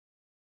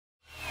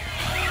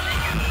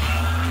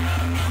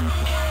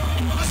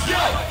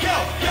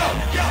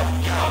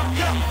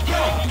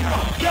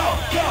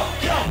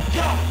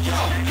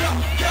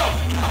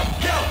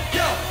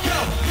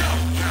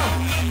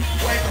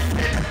Wake up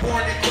in the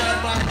morning,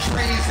 grab my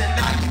trees and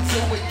knock into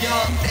a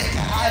young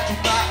nigga. I do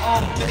my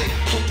own thing,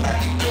 so let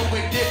me do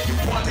it if you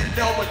wanna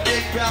know a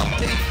thing about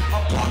me.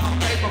 I'm on my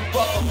paper,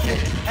 fuck a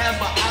bitch, and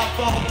my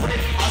iPhone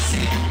ring. I'll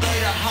see you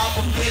later, hop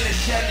up in a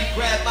Chevy,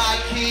 grab my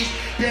keys,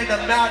 then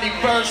I'm out the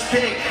first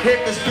thing.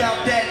 If it's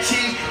about that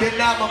cheese, then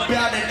I'm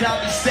about it,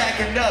 I'll be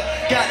stacking up.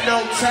 Got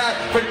no time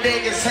for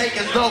niggas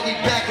hating, though we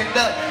backing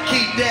up.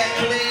 Keep that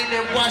clean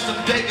and watch them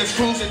niggas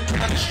cruising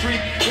down the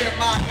street. Hear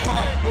my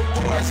car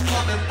before it's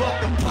coming, fuck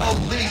the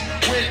police.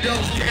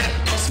 Windows down,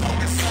 I'm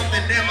smoking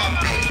something in my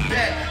big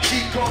bag. She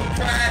gon'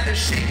 ride and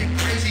she get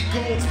crazy,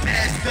 goons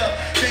masked up.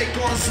 They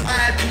gon'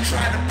 slide, you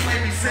trying to play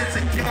me since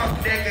a young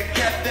nigga.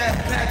 Kept that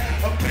back,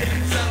 I've been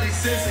in telly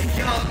since a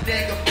young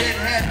nigga. Been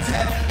had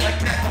tap like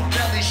that, I'm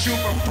belly shoot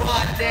for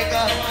fun,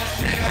 nigga.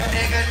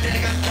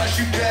 Nigga, cause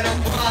you better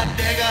run,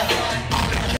 nigga.